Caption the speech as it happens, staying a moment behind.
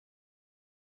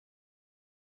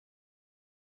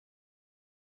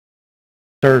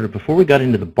Started before we got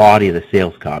into the body of the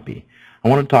sales copy, I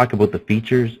want to talk about the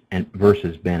features and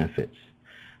versus benefits,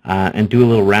 and do a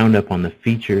little roundup on the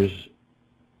features.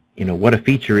 You know what a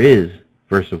feature is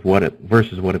versus what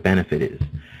a benefit is.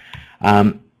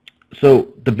 So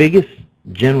the biggest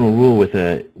general rule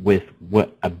with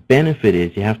what a benefit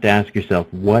is, you have to ask yourself,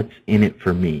 what's in it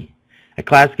for me? A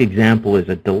classic example is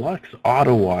a deluxe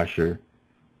auto washer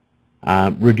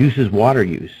reduces water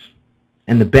use.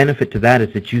 And the benefit to that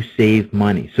is that you save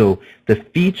money. So the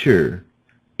feature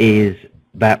is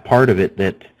that part of it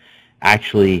that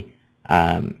actually,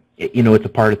 it's a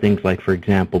part of things like, for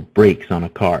example, brakes on a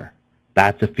car.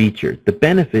 That's a feature. The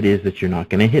benefit is that you're not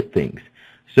going to hit things.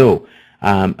 So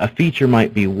a feature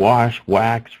might be wash,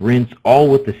 wax, rinse, all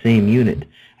with the same unit.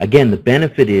 Again, the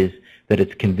benefit is that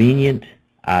it's convenient,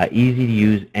 easy to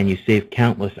use, and you save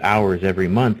countless hours every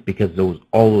month because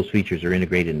all those features are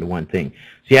integrated into one thing.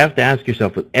 So you have to ask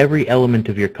yourself, with every element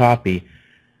of your copy,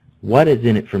 what is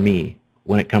in it for me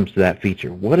when it comes to that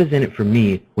feature? What is in it for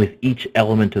me with each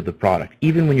element of the product?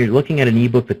 Even when you're looking at an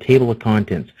ebook, the table of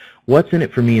contents, what's in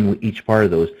it for me in each part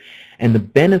of those? And the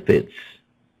benefits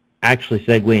actually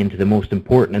segue into the most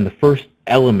important and the first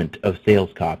element of sales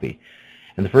copy.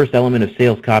 And the first element of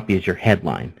sales copy is your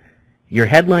headline. Your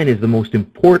headline is the most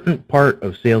important part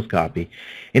of sales copy.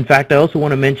 In fact, I also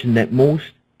want to mention that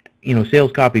most,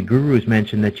 sales copy gurus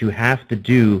mention that you have to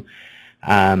do,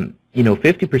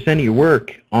 50% of your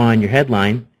work on your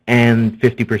headline and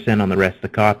 50% on the rest of the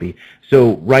copy.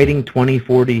 So writing 20,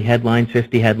 40 headlines,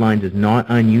 50 headlines is not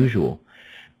unusual,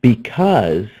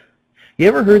 because you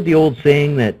ever heard the old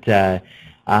saying that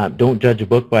don't judge a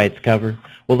book by its cover?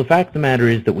 Well, the fact of the matter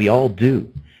is that we all do.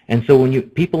 And so when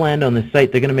people land on the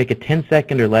site, they're going to make a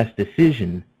 10-second or less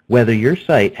decision whether your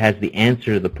site has the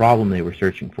answer to the problem they were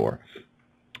searching for.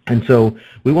 And so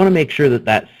we want to make sure that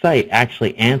that site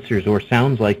actually answers or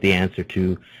sounds like the answer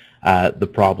to the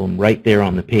problem right there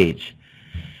on the page.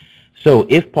 So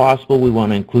if possible, we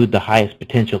want to include the highest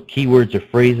potential keywords or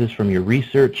phrases from your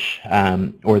research,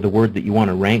 or the word that you want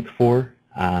to rank for.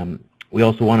 We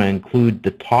also want to include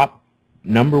the top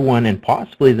 #1 and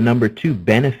possibly the #2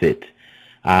 benefit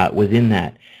within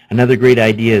that. Another great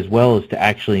idea as well is to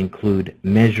actually include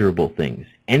measurable things.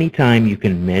 Anytime you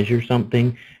can measure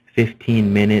something,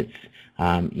 15 minutes,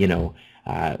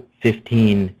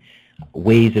 15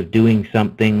 ways of doing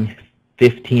something,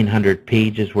 1,500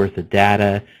 pages worth of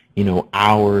data,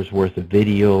 hours worth of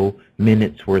video,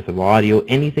 minutes worth of audio,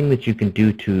 anything that you can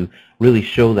do to really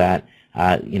show that,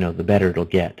 the better it'll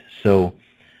get. So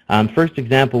first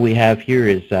example we have here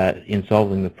is in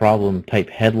solving the problem type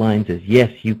headlines is,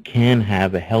 yes, you can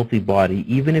have a healthy body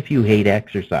even if you hate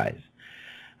exercise.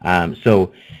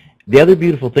 So the other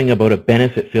beautiful thing about a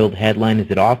benefit-filled headline is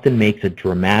it often makes a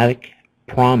dramatic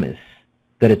promise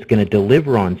that it's going to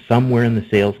deliver on somewhere in the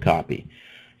sales copy.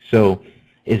 So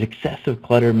is excessive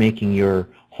clutter making your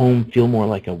home feel more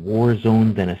like a war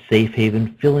zone than a safe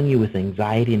haven, filling you with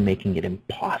anxiety and making it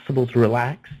impossible to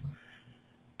relax?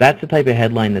 That's the type of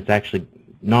headline that's actually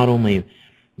not only,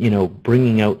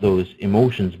 bringing out those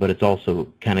emotions, but it's also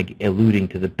kind of alluding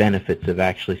to the benefits of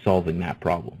actually solving that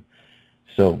problem.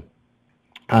 So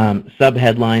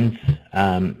sub-headlines,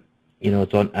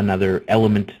 it's on another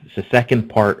element. It's the second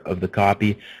part of the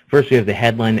copy. First, we have the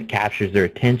headline that captures their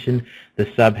attention. The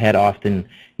subhead often,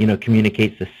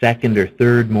 communicates the second or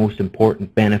third most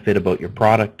important benefit about your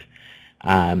product.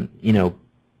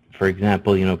 For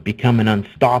example, become an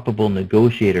unstoppable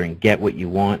negotiator and get what you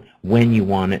want, when you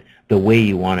want it, the way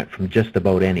you want it from just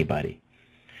about anybody.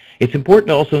 It's important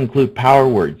to also include power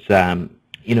words.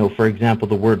 For example,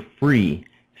 the word free,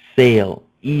 sale,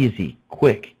 easy,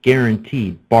 quick,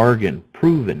 guaranteed, bargain,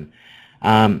 proven.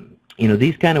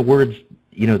 These kind of words,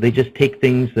 they just take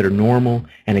things that are normal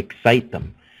and excite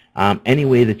them. Any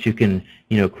way that you can,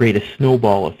 create a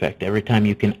snowball effect. Every time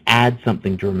you can add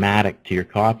something dramatic to your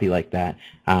copy like that,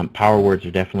 power words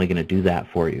are definitely going to do that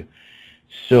for you.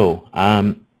 So,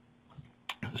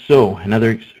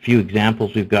 another few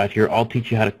examples we've got here. I'll teach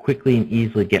you how to quickly and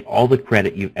easily get all the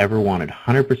credit you've ever wanted,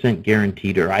 100%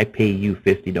 guaranteed, or I pay you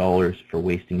 $50 for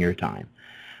wasting your time.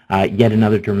 Yet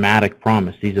another dramatic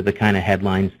promise. These are the kind of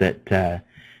headlines that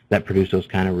that produce those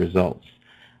kind of results.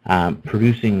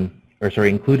 Including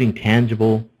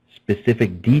tangible,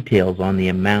 specific details on the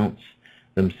amounts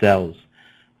themselves.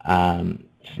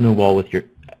 Snowball with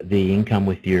the income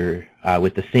with the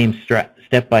same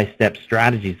step-by-step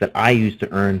strategies that I used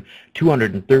to earn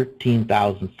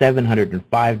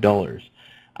 $213,705.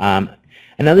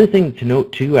 Another thing to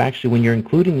note too, actually, when you're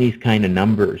including these kind of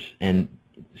numbers and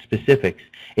specifics,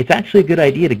 it's actually a good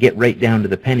idea to get right down to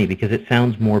the penny because it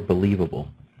sounds more believable.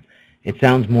 It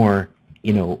sounds more,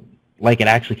 like it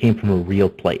actually came from a real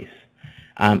place.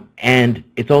 And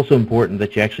it's also important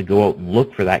that you actually go out and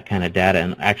look for that kind of data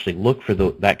and actually look for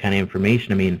that kind of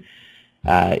information. I mean,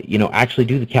 actually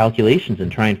do the calculations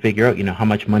and try and figure out, how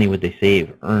much money would they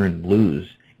save, earn, lose,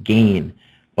 gain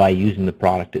by using the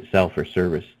product itself or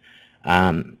service.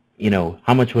 How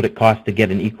much would it cost to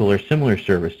get an equal or similar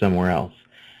service somewhere else?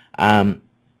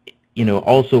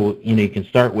 Also, you can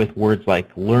start with words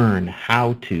like learn,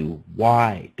 how to,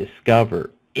 why, discover,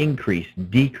 increase,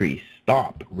 decrease,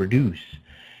 stop, reduce.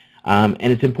 And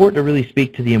it's important to really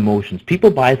speak to the emotions. People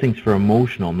buy things for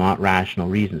emotional, not rational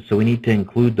reasons, so we need to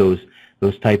include those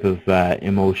type of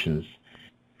emotions.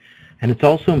 And it's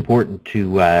also important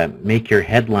to make your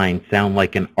headline sound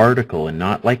like an article and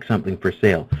not like something for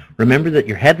sale. Remember that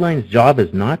your headline's job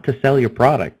is not to sell your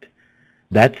product.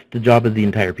 That's the job of the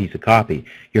entire piece of copy.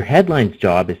 Your headline's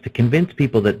job is to convince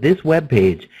people that this web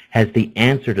page has the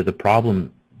answer to the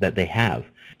problem that they have.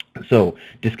 So,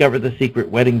 discover the secret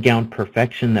wedding gown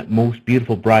perfection that most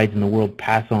beautiful brides in the world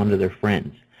pass on to their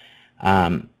friends.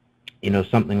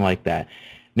 Something like that.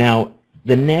 Now,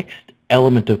 the next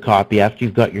element of copy, after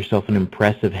you've got yourself an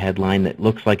impressive headline that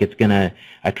looks like it's going to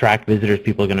attract visitors,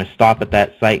 people are going to stop at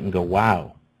that site and go,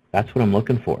 wow, that's what I'm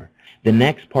looking for. The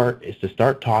next part is to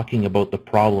start talking about the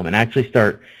problem and actually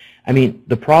start,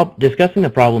 discussing the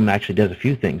problem actually does a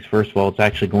few things. First of all, it's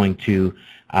actually going to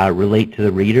relate to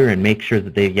the reader and make sure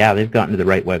that they've gotten to the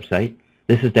right website.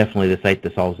 This is definitely the site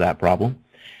that solves that problem.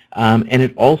 And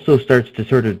it also starts to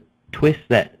sort of twist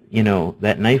that,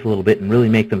 that knife a little bit and really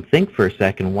make them think for a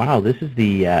second, wow, this is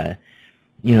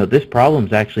this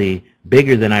problem's actually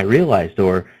bigger than I realized,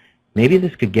 or maybe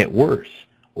this could get worse.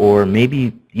 Or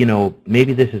maybe,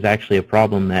 maybe this is actually a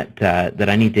problem that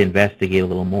I need to investigate a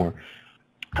little more.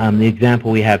 The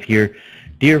example we have here,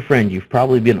 dear friend, you've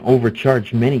probably been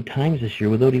overcharged many times this year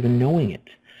without even knowing it.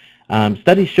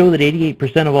 Studies show that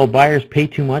 88% of all buyers pay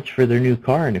too much for their new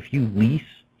car, and if you lease,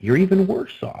 you're even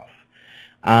worse off.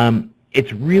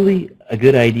 It's really a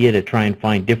good idea to try and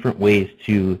find different ways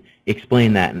to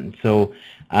explain that. And so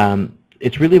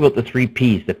it's really about the 3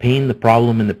 Ps, the pain, the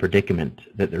problem, and the predicament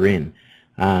that they're in.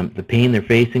 The pain they're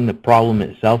facing, the problem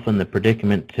itself, and the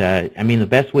predicament. The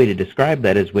best way to describe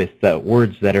that is with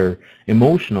words that are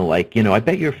emotional, like, I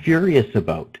bet you're furious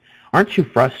about. Aren't you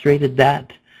frustrated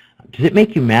that? Does it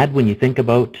make you mad when you think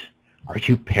about? Are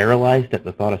you paralyzed at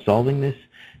the thought of solving this?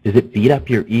 Does it beat up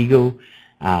your ego?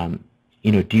 Do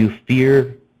you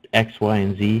fear X, Y,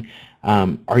 and Z?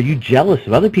 Are you jealous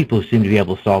of other people who seem to be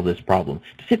able to solve this problem?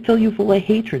 Does it fill you full of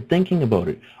hatred thinking about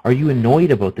it? Are you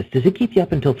annoyed about this? Does it keep you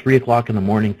up until 3 o'clock in the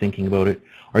morning thinking about it?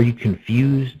 Are you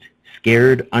confused,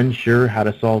 scared, unsure how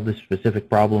to solve this specific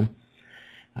problem?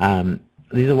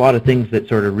 These are a lot of things that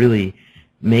sort of really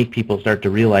make people start to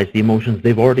realize the emotions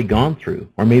they've already gone through.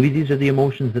 Or maybe these are the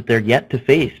emotions that they're yet to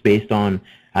face based on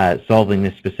solving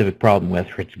this specific problem,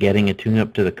 whether it's getting a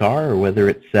tune-up to the car or whether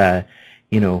it's,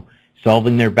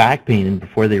 solving their back pain, and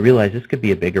before they realize this could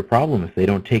be a bigger problem if they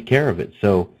don't take care of it.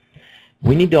 So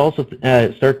we need to also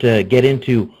start to get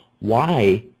into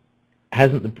why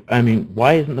isn't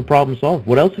the problem solved?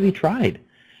 What else have you tried?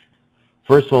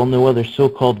 First of all, no other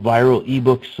so-called viral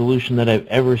ebook solution that I've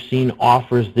ever seen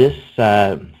offers this.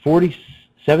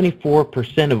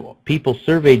 74% of people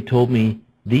surveyed told me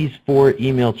these 4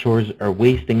 email chores are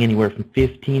wasting anywhere from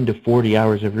 15 to 40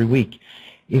 hours every week.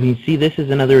 You can see this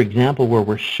is another example where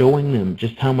we're showing them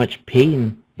just how much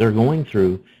pain they're going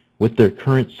through with their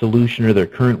current solution or their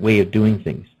current way of doing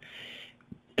things.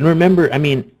 And remember,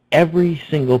 every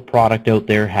single product out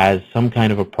there has some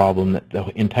kind of a problem that the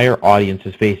entire audience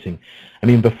is facing.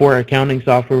 Before accounting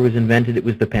software was invented, it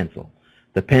was the pencil.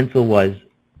 The pencil was,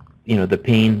 the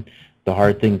pain, the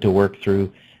hard thing to work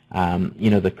through,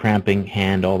 the cramping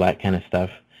hand, all that kind of stuff.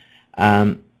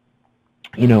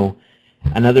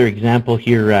 Another example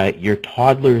here, your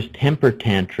toddler's temper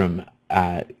tantrum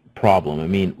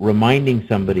problem. Reminding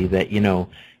somebody that,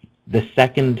 the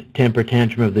second temper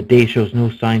tantrum of the day shows no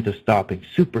signs of stopping.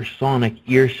 Supersonic,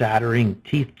 ear-shattering,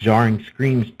 teeth-jarring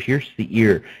screams pierce the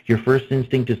ear. Your first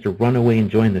instinct is to run away and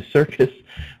join the circus.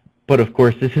 But, of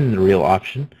course, this isn't a real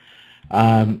option.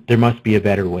 There must be a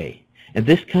better way. And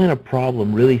this kind of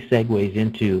problem really segues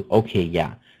into, okay,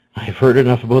 yeah, I've heard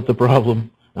enough about the problem.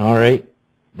 All right.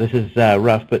 This is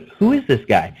rough, but who is this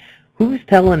guy? Who is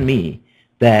telling me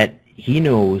that he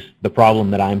knows the problem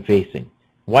that I'm facing?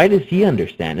 Why does he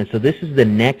understand? And so this is the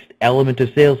next element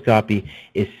of sales copy,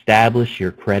 establish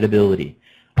your credibility.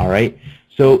 All right?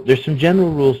 So there's some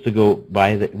general rules to go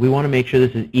by. That we want to make sure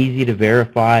this is easy to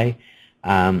verify.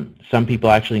 Some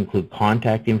people actually include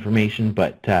contact information,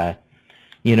 but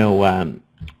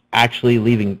actually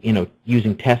leaving,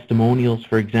 using testimonials,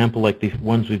 for example, like the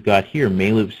ones we've got here.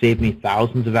 Mayloop saved me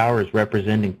thousands of hours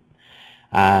representing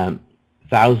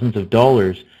thousands of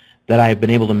dollars that I've been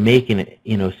able to make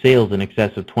in, sales in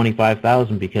excess of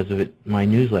 25,000 because of my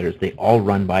newsletters. They all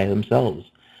run by themselves.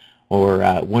 Or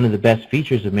one of the best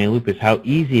features of Mayloop is how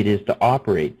easy it is to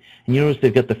operate. And you notice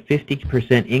they've got the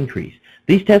 50% increase.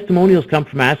 These testimonials come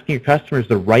from asking your customers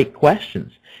the right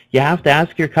questions. You have to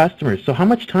ask your customers, so how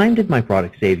much time did my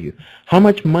product save you? How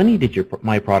much money did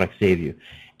my product save you?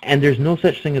 And there's no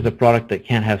such thing as a product that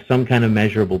can't have some kind of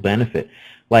measurable benefit.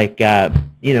 Like,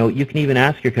 you can even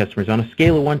ask your customers on a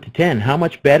scale of 1 to 10, how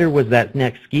much better was that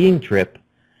next skiing trip,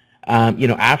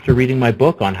 after reading my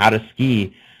book on how to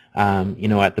ski,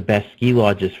 at the best ski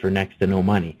lodges for next to no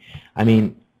money. I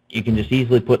mean, you can just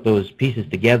easily put those pieces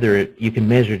together. You can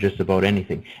measure just about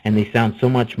anything, and they sound so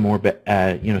much more,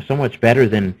 so much better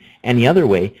than any other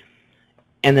way.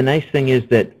 And the nice thing is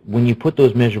that when you put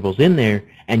those measurables in there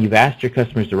and you've asked your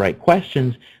customers the right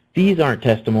questions, these aren't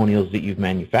testimonials that you've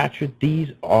manufactured.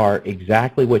 These are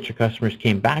exactly what your customers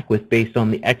came back with based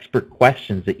on the expert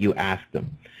questions that you asked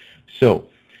them. So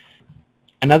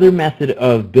another method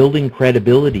of building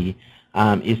credibility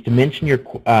is to mention your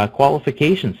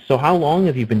qualifications. So how long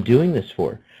have you been doing this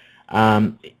for?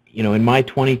 In my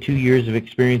 22 years of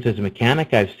experience as a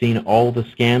mechanic, I've seen all the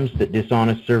scams that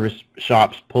dishonest service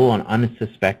shops pull on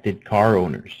unsuspected car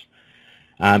owners.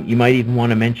 You might even want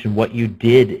to mention what you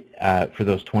did for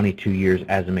those 22 years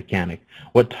as a mechanic,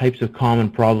 what types of common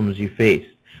problems you faced,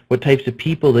 what types of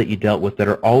people that you dealt with that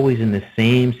are always in the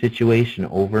same situation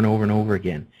over and over and over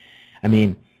again. I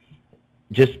mean,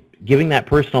 just giving that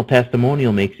personal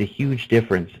testimonial makes a huge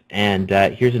difference. And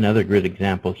here's another good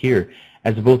example here.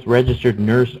 As a both registered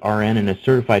nurse, RN, and a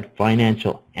certified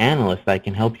financial analyst, I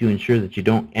can help you ensure that you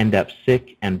don't end up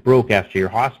sick and broke after your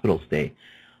hospital stay.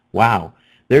 Wow.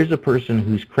 There's a person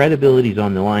whose credibility is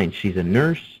on the line. She's a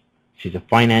nurse, she's a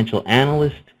financial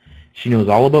analyst, she knows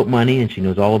all about money, and she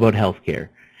knows all about healthcare.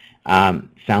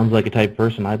 Sounds like a type of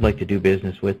person I'd like to do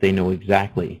business with. They know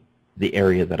exactly the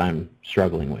area that I'm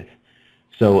struggling with.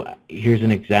 So here's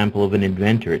an example of an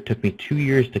inventor. It took me 2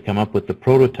 years to come up with the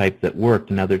prototype that worked,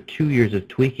 another 2 years of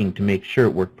tweaking to make sure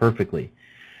it worked perfectly.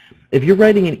 If you're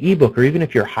writing an ebook, or even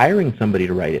if you're hiring somebody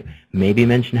to write it, maybe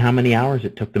mention how many hours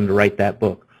it took them to write that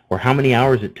book, or how many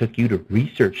hours it took you to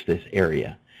research this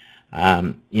area,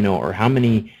 or how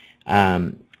many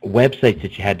websites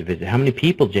that you had to visit, how many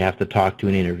people did you have to talk to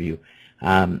and interview.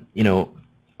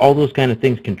 All those kind of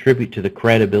things contribute to the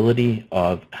credibility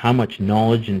of how much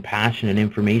knowledge and passion and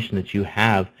information that you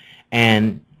have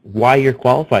and why you're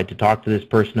qualified to talk to this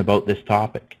person about this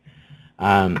topic.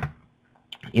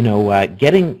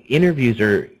 Getting interviews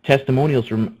or testimonials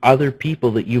from other people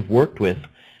that you've worked with,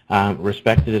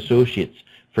 respected associates.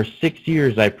 For 6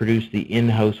 years, I produced the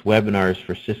in-house webinars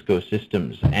for Cisco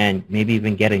Systems, and maybe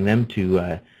even getting them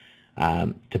to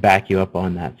back you up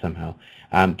on that somehow.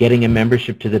 Getting a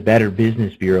membership to the Better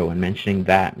Business Bureau and mentioning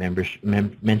that,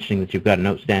 mentioning that you've got an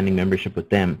outstanding membership with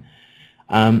them.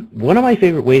 One of my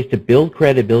favorite ways to build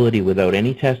credibility without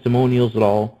any testimonials at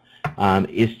all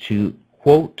is to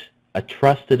quote a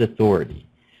trusted authority.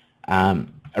 A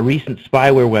recent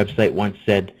spyware website once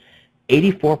said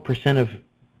 84% of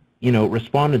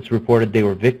respondents reported they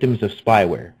were victims of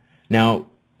spyware. Now,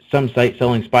 some site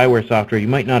selling spyware software, you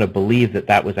might not have believed that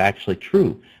that was actually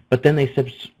true, but then they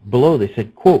said below, they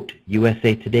said, quote,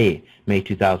 USA Today, May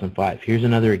 2005. Here's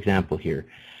another example here.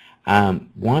 Want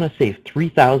to save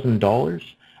 $3,000?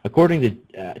 According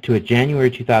to a January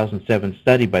 2007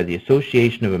 study by the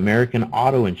Association of American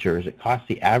Auto Insurers, it costs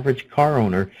the average car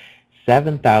owner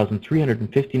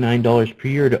 $7,359 per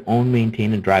year to own,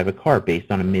 maintain, and drive a car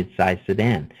based on a mid-size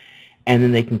sedan. And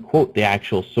then they can quote the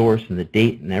actual source and the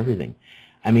date and everything.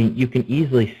 I mean, you can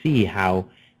easily see how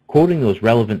quoting those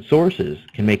relevant sources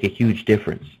can make a huge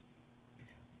difference.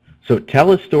 So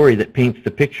tell a story that paints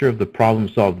the picture of the problem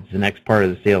solved. It's the next part of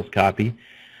the sales copy.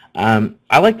 I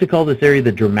like to call this area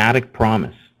the dramatic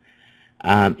promise.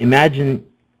 Imagine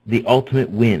the ultimate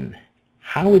win.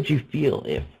 How would you feel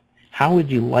if? How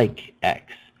would you like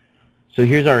X? So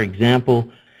here's our example.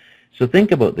 So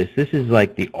think about this. This is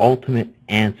like the ultimate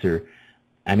answer.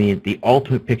 I mean, the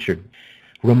ultimate picture.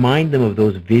 Remind them of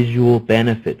those visual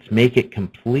benefits. Make it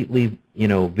completely,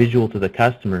 visual to the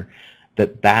customer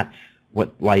that that's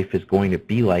what life is going to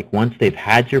be like. Once they've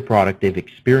had your product, they've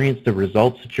experienced the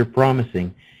results that you're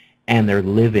promising, and they're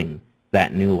living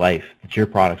that new life that your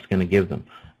product's going to give them.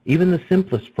 Even the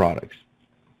simplest products.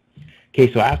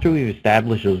 Okay, so after we've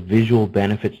established those visual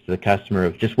benefits to the customer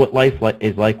of just what life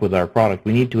is like with our product,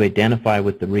 we need to identify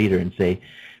with the reader and say,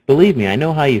 believe me, I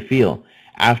know how you feel.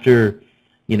 After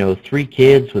 3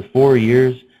 kids with 4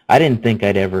 years. I didn't think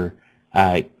I'd ever,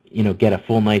 get a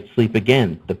full night's sleep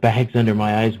again. The bags under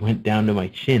my eyes went down to my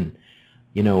chin.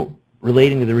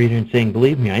 Relating to the reader and saying,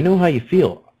 believe me, I know how you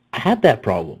feel. I had that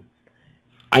problem.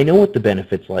 I know what the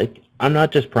benefit's like. I'm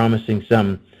not just promising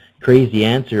some crazy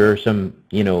answer or some,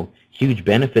 huge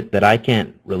benefit that I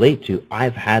can't relate to.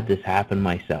 I've had this happen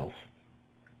myself.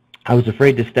 I was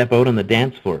afraid to step out on the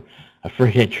dance floor,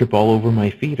 afraid I'd trip all over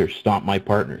my feet or stomp my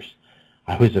partners.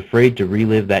 I was afraid to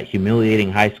relive that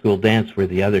humiliating high school dance where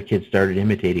the other kids started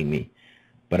imitating me,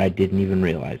 but I didn't even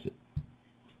realize it.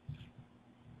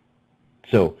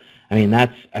 So,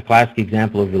 that's a classic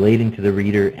example of relating to the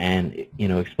reader and,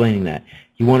 explaining that.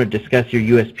 You want to discuss your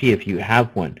USP if you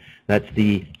have one. That's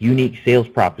the unique sales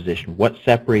proposition. What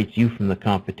separates you from the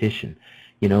competition?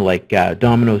 Like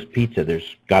Domino's Pizza.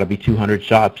 There's got to be 200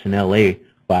 shops in LA,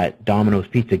 but Domino's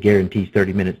Pizza guarantees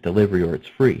 30 minutes delivery or it's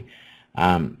free.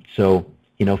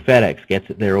 FedEx gets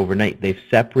it there overnight. They've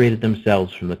separated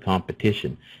themselves from the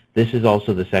competition. This is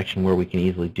also the section where we can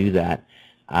easily do that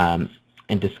and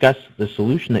discuss the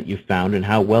solution that you found and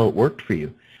how well it worked for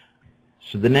you.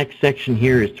 So the next section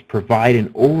here is to provide an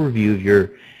overview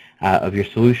of your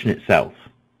solution itself.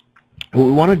 What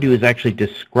we want to do is actually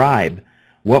describe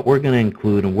what we're going to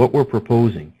include and what we're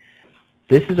proposing.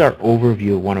 This is our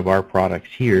overview of one of our products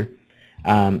here,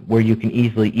 where you can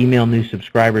easily email new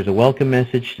subscribers a welcome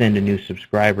message, send new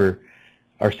subscribers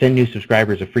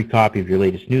a free copy of your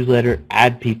latest newsletter,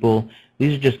 add people.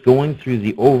 These are just going through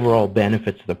the overall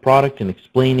benefits of the product and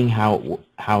explaining how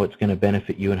it's going to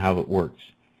benefit you and how it works.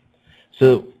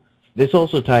 So this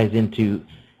also ties into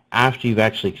after you've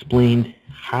actually explained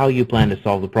how you plan to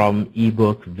solve the problem,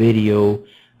 ebook, video.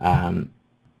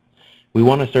 We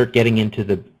want to start getting into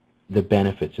the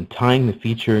benefits and tying the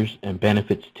features and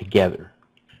benefits together.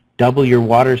 Double your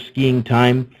water skiing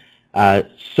time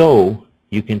so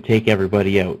you can take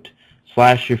everybody out.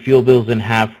 Slash your fuel bills in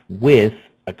half with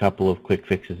a couple of quick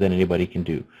fixes that anybody can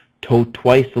do. Tow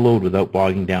twice the load without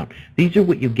bogging down. These are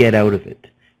what you get out of it.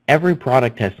 Every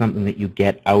product has something that you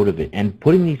get out of it, and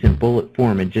putting these in bullet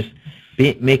form and just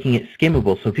making it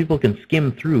skimmable so people can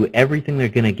skim through everything they're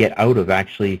going to get out of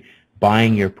actually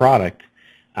buying your product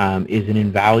is an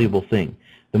invaluable thing.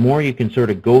 The more you can sort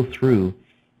of go through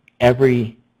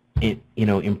every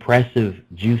impressive,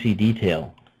 juicy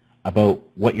detail about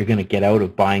what you're going to get out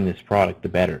of buying this product, the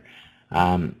better.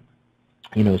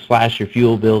 Slash your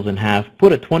fuel bills in half.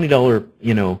 Put a $20,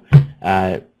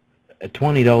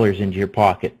 $20 into your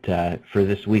pocket for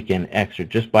this weekend extra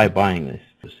just by buying this.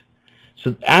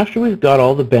 So after we've got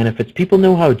all the benefits, people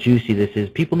know how juicy this is.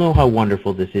 People know how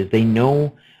wonderful this is. They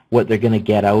know what they're going to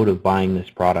get out of buying this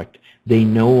product. They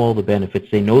know all the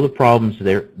benefits. They know the problems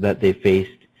that they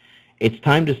faced. It's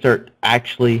time to start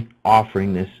actually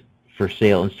offering this for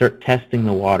sale and start testing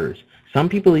the waters. Some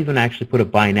people even actually put a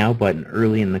buy now button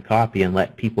early in the copy and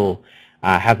let people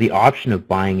have the option of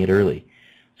buying it early.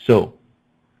 So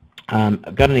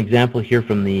I've got an example here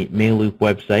from the Mailloop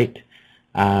website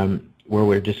where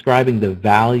we're describing the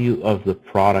value of the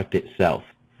product itself.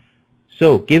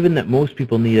 So given that most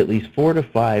people need at least 4 to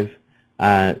 5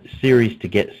 series to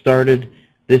get started,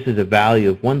 this is a value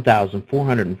of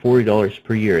 $1,440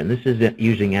 per year, and this is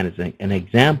using as an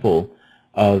example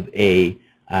of a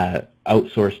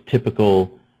outsourced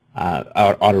typical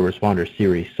autoresponder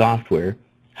series software.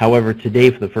 However, today,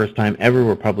 for the first time ever,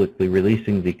 we're publicly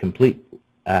releasing the completely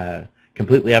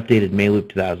updated Mailloop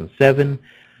 2007,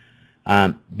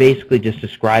 basically just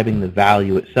describing the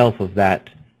value itself of that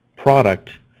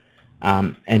product,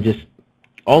 and just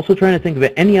also trying to think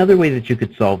of any other way that you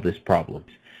could solve this problem.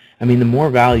 The more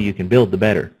value you can build, the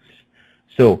better.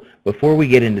 So before we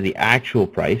get into the actual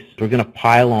price, we're going to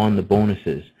pile on the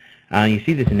bonuses. You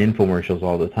see this in infomercials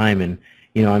all the time, and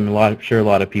I'm sure a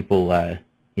lot of people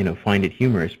find it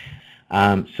humorous.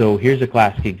 So here's a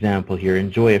classic example here.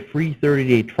 Enjoy a free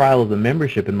 30-day trial of the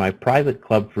membership in my private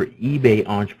club for eBay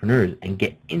entrepreneurs and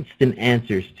get instant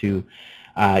answers to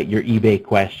your eBay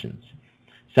questions.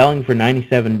 Selling for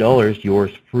 $97,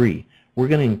 yours free. We're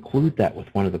going to include that with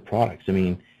one of the products.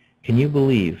 Can you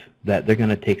believe that they're going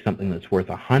to take something that's worth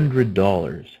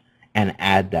 $100 and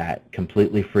add that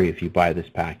completely free if you buy this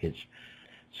package?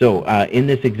 So in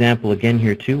this example again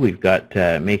here too, we've got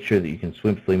to make sure that you can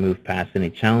swiftly move past any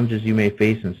challenges you may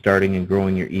face in starting and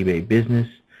growing your eBay business.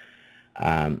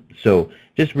 So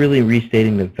just really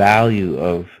restating the value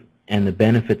of and the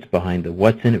benefits behind the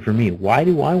what's in it for me. Why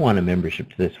do I want a membership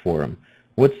to this forum?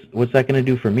 What's that going to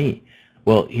do for me?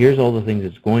 Well, here's all the things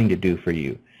it's going to do for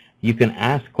you. You can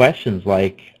ask questions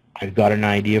like, I've got an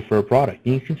idea for a product.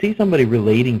 And you can see somebody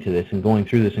relating to this and going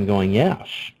through this and going, yeah,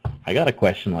 I got a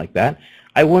question like that.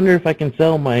 I wonder if I can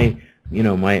sell my,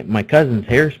 my cousin's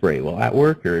hairspray while at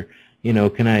work, or,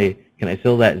 can I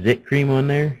sell that zit cream on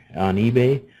there on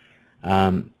eBay?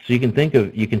 So you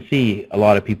can see a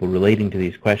lot of people relating to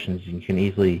these questions. You can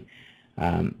easily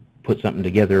put something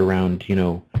together around,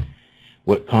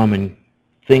 what common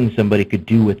things somebody could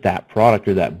do with that product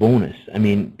or that bonus. I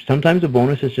mean, sometimes a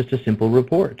bonus is just a simple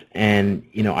report, and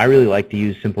I really like to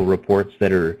use simple reports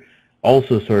that are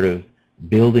also sort of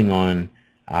building on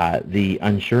the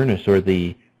unsureness or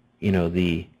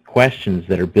the questions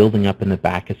that are building up in the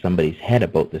back of somebody's head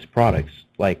about this product,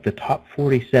 like the top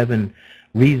 47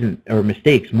 reasons or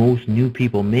mistakes most new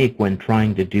people make when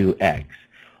trying to do X,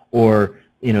 or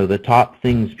the top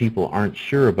things people aren't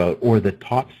sure about, or the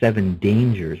top 7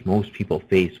 dangers most people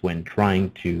face when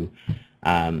trying to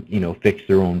fix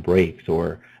their own brakes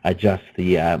or adjust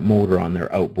the motor on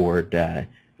their outboard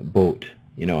boat.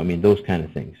 I mean, those kind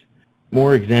of things.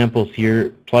 More examples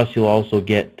here, plus you'll also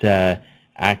get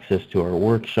access to our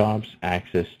workshops,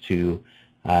 access to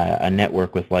a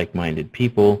network with like-minded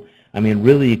people. I mean,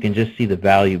 really, you can just see the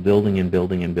value building and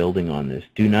building and building on this.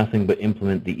 Do nothing but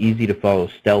implement the easy-to-follow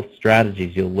stealth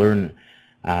strategies you'll learn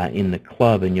in the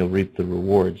club, and you'll reap the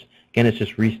rewards. Again, it's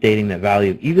just restating that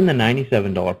value. Even the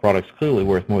 $97 product's clearly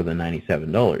worth more than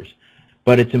 $97.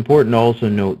 But it's important to also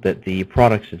note that the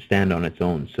product should stand on its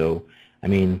own. So, I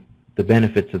mean, the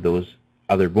benefits of those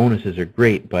other bonuses are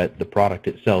great, but the product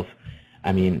itself,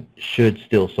 I mean, should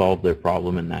still solve their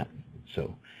problem in that.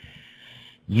 So,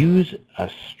 use a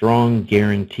strong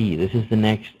guarantee. This is the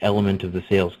next element of the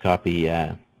sales copy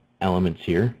elements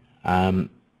here.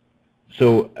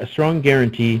 So a strong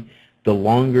guarantee, the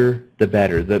longer the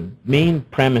better. The main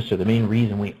premise or the main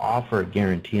reason we offer a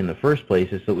guarantee in the first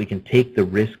place is that we can take the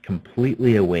risk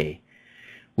completely away.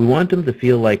 We want them to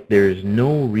feel like there's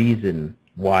no reason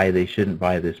why they shouldn't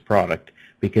buy this product,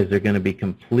 because they're going to be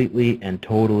completely and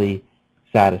totally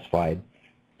satisfied,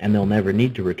 and they'll never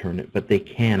need to return it, but they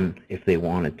can if they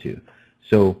wanted to.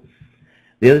 So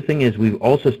the other thing is, we've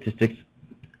also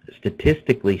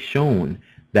statistically shown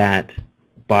that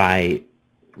by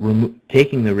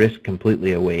taking the risk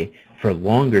completely away for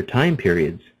longer time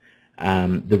periods,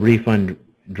 the refund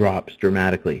drops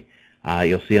dramatically.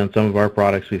 You'll see on some of our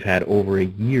products we've had over a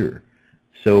year.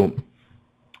 So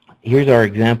here's our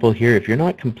example here. If you're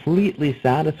not completely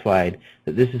satisfied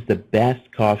that this is the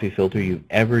best coffee filter you've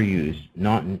ever used,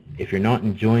 if you're not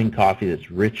enjoying coffee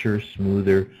that's richer,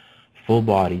 smoother,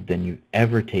 full-bodied than you've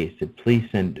ever tasted, please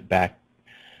send back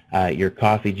your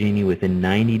Coffee Genie within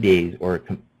 90 days, or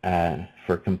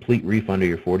for a complete refund of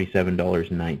your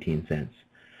 $47.19.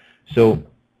 So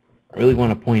I really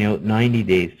want to point out 90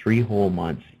 days, 3 whole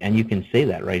months, and you can say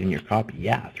that right in your copy.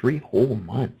 Yeah, 3 whole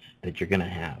months that you're going to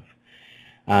have.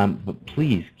 But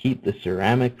please keep the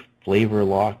ceramic flavor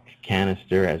lock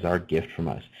canister as our gift from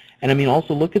us. And I mean,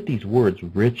 also look at these words: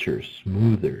 richer,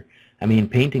 smoother. I mean,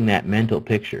 painting that mental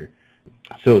picture.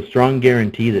 So strong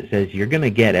guarantee that says you're going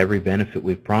to get every benefit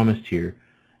we've promised here,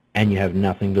 and you have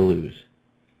nothing to lose.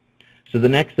 So the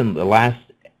next and the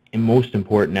last and most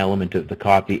important element of the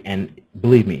copy, and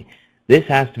believe me, this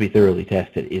has to be thoroughly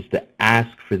tested, is to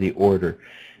ask for the order.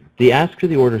 The ask for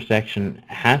the order section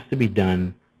has to be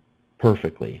done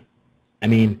perfectly. I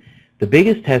mean, the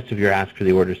biggest test of your ask for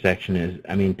the order section is,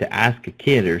 I mean, to ask a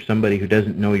kid or somebody who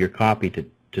doesn't know your copy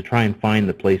to try and find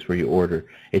the place where you order.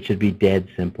 It should be dead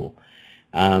simple.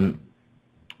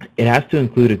 It has to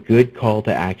include a good call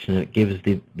to action that gives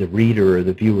the reader or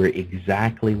the viewer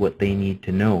exactly what they need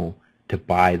to know to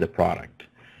buy the product.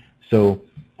 So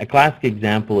a classic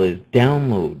example is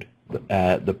download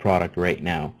the product right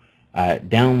now.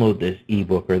 Download this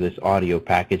ebook or this audio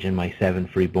package and my 7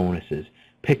 free bonuses.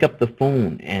 Pick up the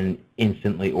phone and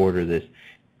instantly order this.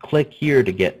 Click here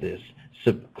to get this.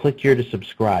 Click here to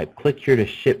subscribe. Click here to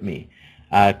ship me.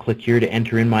 Click here to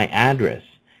enter in my address.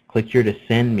 Click here to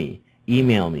send me,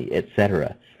 email me,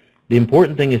 etc. The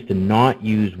important thing is to not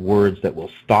use words that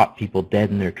will stop people dead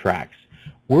in their tracks.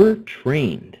 We're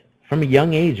trained, from a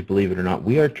young age, believe it or not,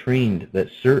 we are trained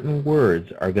that certain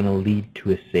words are going to lead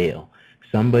to a sale.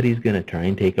 Somebody's going to try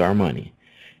and take our money.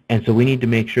 And so we need to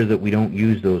make sure that we don't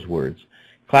use those words.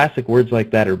 Classic words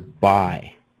like that are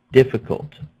buy,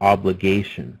 difficult,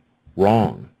 obligation,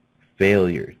 wrong,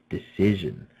 failure,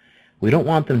 decision. We don't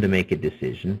want them to make a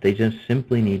decision. They just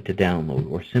simply need to download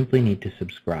or simply need to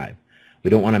subscribe. We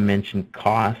don't want to mention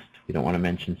cost. We don't want to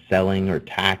mention selling or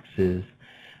taxes,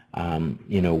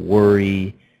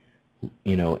 worry,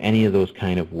 any of those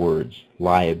kind of words,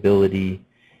 liability.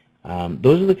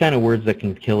 Those are the kind of words that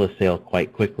can kill a sale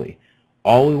quite quickly.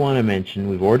 All we want to mention,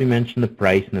 we've already mentioned the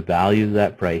price and the value of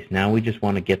that price. Now we just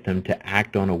want to get them to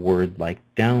act on a word like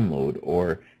download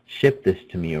or ship this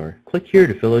to me, or click here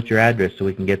to fill out your address so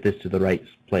we can get this to the right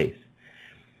place.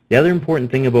 The other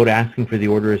important thing about asking for the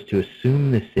order is to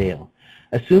assume the sale.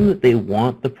 Assume that they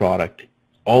want the product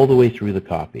all the way through the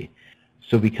copy.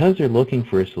 So because they're looking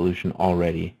for a solution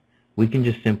already, we can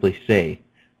just simply say,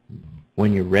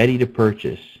 when you're ready to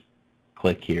purchase,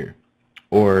 click here.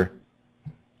 Or,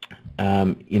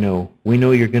 we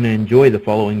know you're going to enjoy the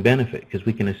following benefit, because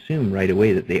we can assume right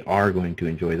away that they are going to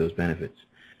enjoy those benefits.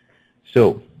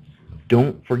 So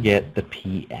don't forget the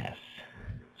PS.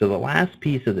 So the last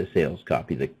piece of the sales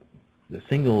copy, the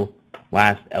single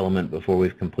last element before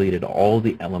we've completed all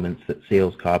the elements that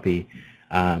sales copy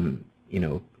comes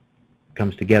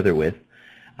together with,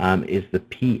 is the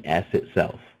PS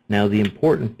itself. Now the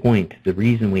important point, the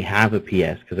reason we have a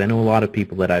PS, because I know a lot of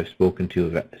people that I've spoken to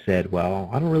have said, well,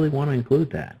 I don't really want to include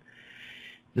that.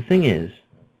 The thing is,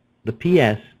 the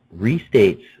PS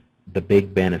restates the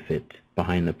big benefit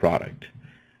behind the product.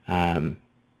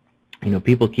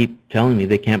 People keep telling me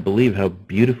they can't believe how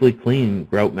beautifully clean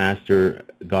Groutmaster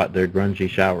got their grungy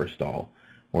shower stall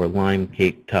or lime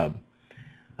cake tub.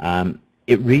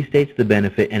 It restates the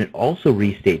benefit, and it also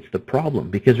restates the problem,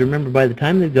 because remember, by the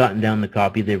time they've gotten down the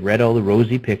copy, they've read all the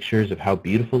rosy pictures of how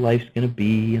beautiful life's going to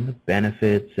be and the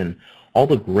benefits and all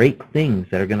the great things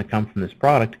that are going to come from this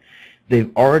product.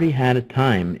 They've already had a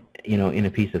time, in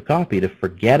a piece of copy to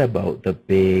forget about the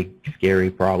big, scary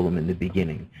problem in the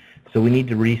beginning. So we need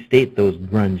to restate those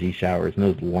grungy showers and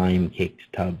those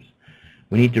lime-caked tubs.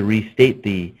 We need to restate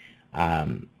the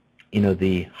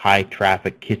the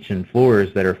high-traffic kitchen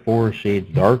floors that are 4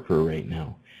 shades darker right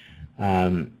now.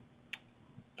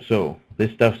 So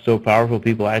this stuff's so powerful,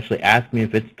 people actually ask me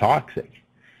if it's toxic.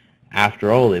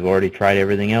 After all, they've already tried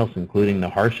everything else, including the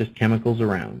harshest chemicals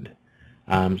around.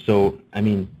 I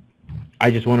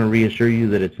just want to reassure you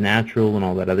that it's natural and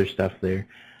all that other stuff there.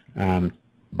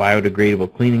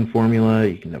 Biodegradable cleaning formula,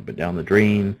 you can dump it down the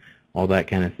drain, all that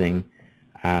kind of thing.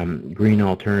 Green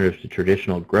alternatives to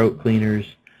traditional grout cleaners.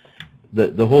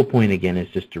 The whole point, again, is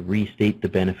just to restate the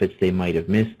benefits they might have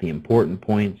missed, the important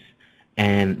points,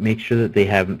 and make sure that they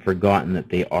haven't forgotten that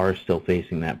they are still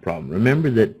facing that problem. Remember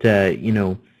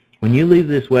that, when you leave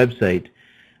this website,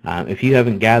 if you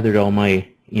haven't gathered all my,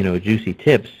 juicy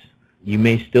tips, you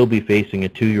may still be facing a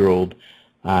 2-year-old,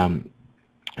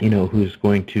 who's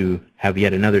going to have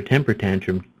yet another temper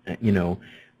tantrum,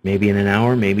 maybe in an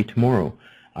hour, maybe tomorrow.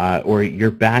 Or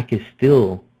your back is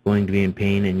still going to be in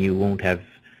pain and you won't have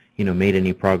made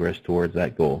any progress towards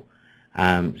that goal.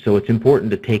 So it's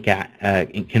important to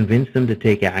convince them to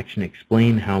take action,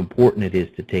 explain how important it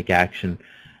is to take action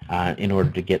in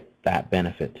order to get that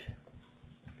benefit.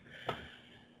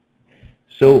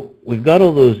 So we've got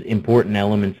all those important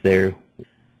elements there.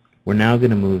 We're now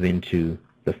going to move into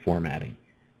the formatting.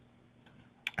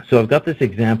 So I've got this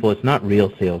example. It's not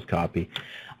real sales copy,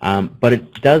 but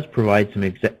it does provide some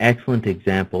excellent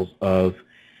examples of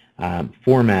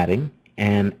formatting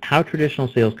and how traditional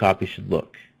sales copy should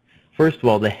look. First of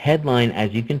all, the headline,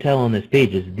 as you can tell on this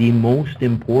page, is the most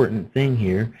important thing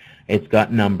here. It's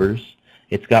got numbers,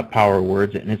 it's got power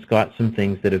words, and it's got some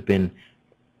things that have been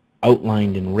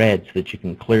outlined in red so that you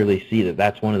can clearly see that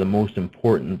that's one of the most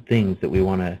important things that we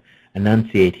want to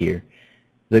enunciate here.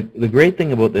 The great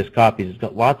thing about this copy is it's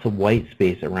got lots of white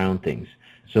space around things.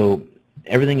 So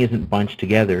everything isn't bunched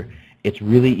together. It's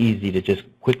really easy to just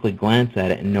quickly glance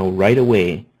at it and know right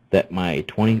away that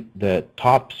the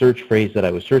top search phrase that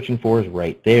I was searching for is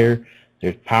right there.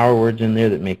 There's power words in there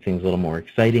that make things a little more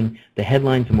exciting. The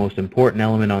headline's the most important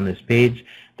element on this page.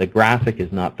 The graphic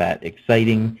is not that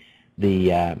exciting.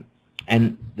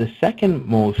 And the second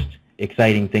most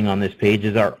exciting thing on this page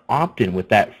is our opt-in with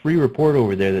that free report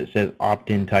over there that says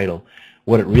opt-in title.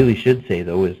 What it really should say,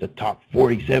 though, is the top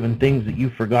 47 things that you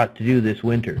forgot to do this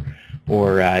winter,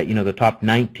 or the top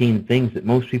 19 things that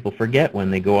most people forget when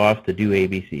they go off to do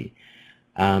ABC.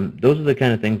 Those are the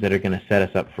kind of things that are going to set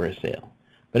us up for a sale.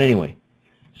 But anyway,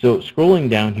 so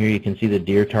scrolling down here, you can see the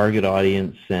dear target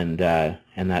audience and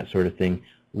that sort of thing.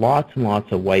 Lots and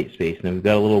lots of white space. Now we've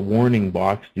got a little warning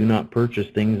box: do not purchase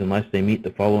things unless they meet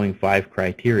the following 5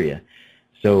 criteria.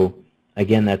 So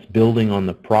again, that's building on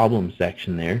the problem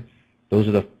section there. Those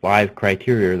are the 5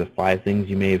 criteria, or the 5 things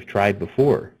you may have tried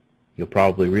before. You'll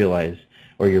probably realize,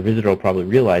 or your visitor will probably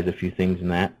realize a few things in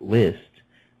that list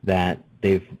that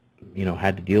they've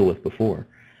had to deal with before.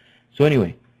 So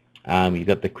anyway, you've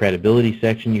got the credibility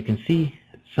section. You can see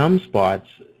some spots,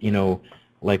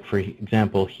 like for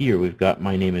example here, we've got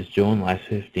my name is Joe. In the last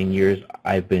 15 years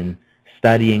I've been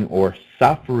studying or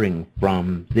suffering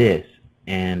from this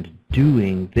and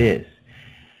doing this.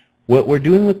 What we're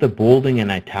doing with the bolding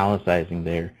and italicizing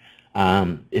there,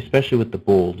 especially with the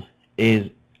bold,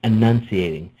 is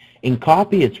enunciating. In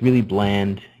copy, it's really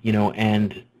bland,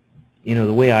 and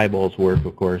the way eyeballs work,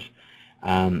 of course.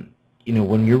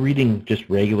 When you're reading just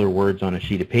regular words on a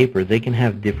sheet of paper, they can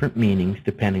have different meanings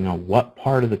depending on what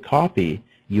part of the copy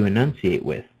you enunciate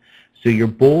with. So your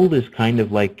bold is kind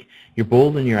of like, your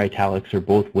bold and your italics are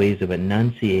both ways of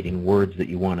enunciating words that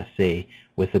you want to say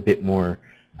with a bit more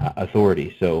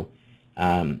authority. So,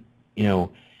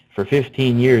 for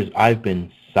 15 years I've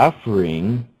been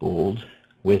suffering, bold,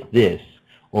 with this,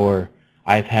 or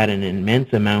I've had an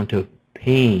immense amount of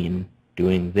pain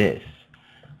doing this.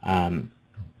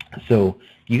 So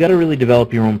you got to really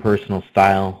develop your own personal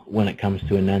style when it comes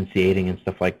to enunciating and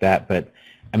stuff like that. But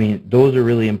I mean, those are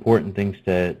really important things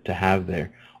to have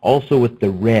there. Also with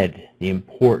the red, the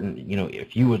important,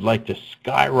 if you would like to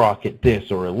skyrocket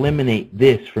this or eliminate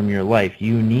this from your life,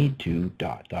 you need to ...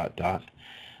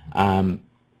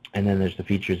 And then there's the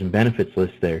features and benefits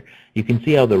list there. You can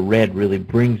see how the red really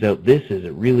brings out this is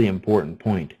a really important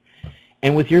point.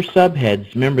 And with your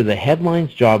subheads, remember the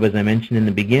headline's job, as I mentioned in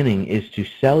the beginning, is to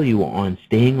sell you on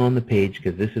staying on the page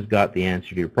because this has got the answer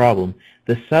to your problem.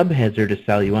 The subheads are to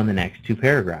sell you on the next two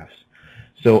paragraphs.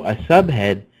 So a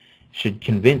subhead should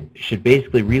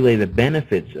basically relay the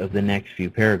benefits of the next few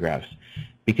paragraphs,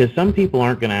 because some people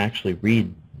aren't going to actually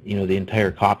read the entire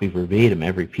copy verbatim,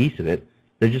 every piece of it.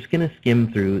 They're just going to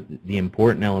skim through the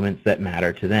important elements that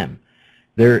matter to them.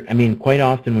 Quite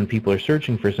often when people are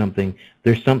searching for something,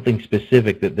 there's something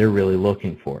specific that they're really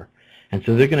looking for. And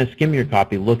so they're going to skim your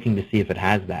copy looking to see if it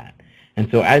has that. And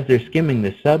so as they're skimming,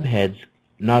 the subheads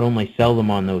not only sell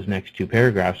them on those next two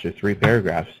paragraphs or three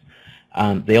paragraphs,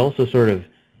 they also sort of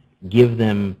give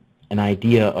them an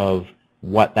idea of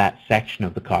what that section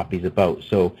of the copy is about.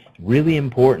 So really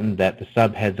important that the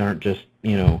subheads aren't just,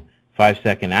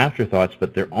 5-second afterthoughts,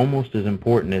 but they're almost as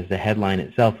important as the headline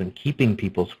itself in keeping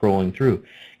people scrolling through.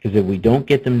 Because if we don't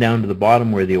get them down to the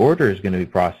bottom where the order is going to be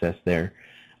processed there,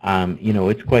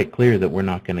 it's quite clear that we're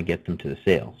not going to get them to the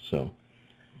sale. So,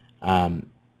 and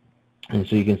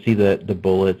so you can see the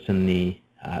bullets and the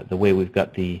way we've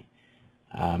got the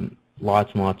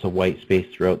lots and lots of white space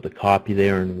throughout the copy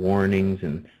there, and warnings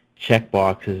and check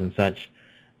boxes and such.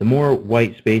 The more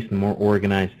white space, the more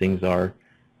organized things are,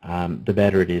 the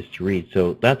better it is to read.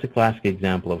 So that's a classic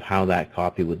example of how that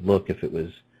copy would look if it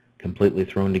was completely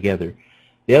thrown together.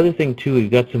 The other thing too, we've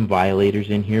got some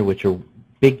violators in here, which are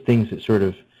big things that sort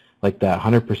of like the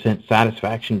 100%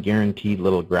 satisfaction guaranteed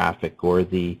little graphic, or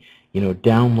the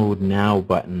download now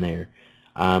button there,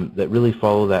 that really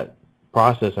follow that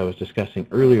process I was discussing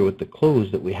earlier with the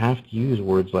close, that we have to use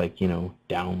words like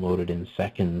downloaded in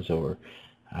seconds, or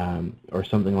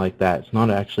something like that. It's not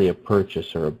actually a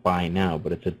purchase or a buy now,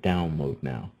 but it's a download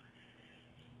now.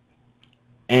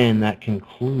 And that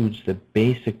concludes the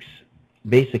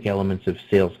basic elements of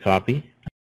sales copy.